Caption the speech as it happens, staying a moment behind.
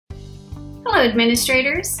Hello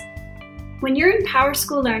administrators! When you're in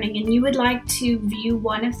PowerSchool Learning and you would like to view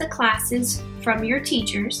one of the classes from your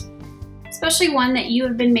teachers, especially one that you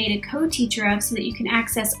have been made a co-teacher of so that you can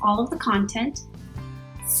access all of the content,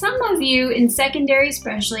 some of you in secondary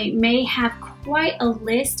especially may have quite a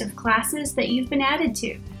list of classes that you've been added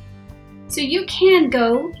to. So you can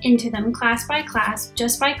go into them class by class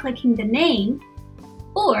just by clicking the name,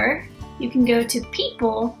 or you can go to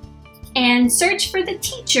People and search for the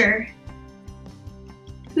teacher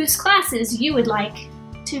whose classes you would like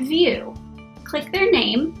to view. Click their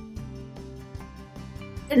name,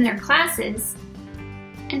 then their classes,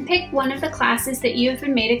 and pick one of the classes that you have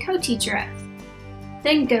been made a co-teacher of.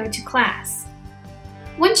 Then go to class.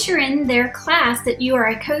 Once you're in their class that you are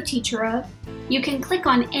a co-teacher of, you can click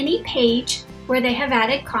on any page where they have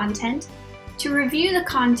added content to review the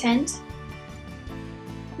content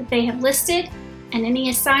that they have listed and any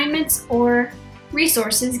assignments or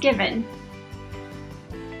resources given.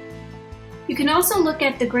 You can also look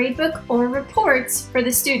at the gradebook or reports for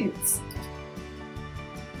the students.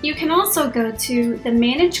 You can also go to the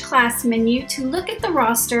Manage Class menu to look at the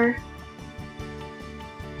roster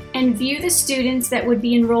and view the students that would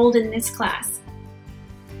be enrolled in this class.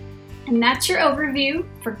 And that's your overview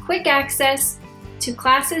for quick access to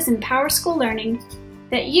classes in PowerSchool Learning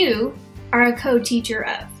that you are a co-teacher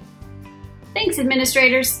of. Thanks,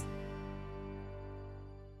 administrators!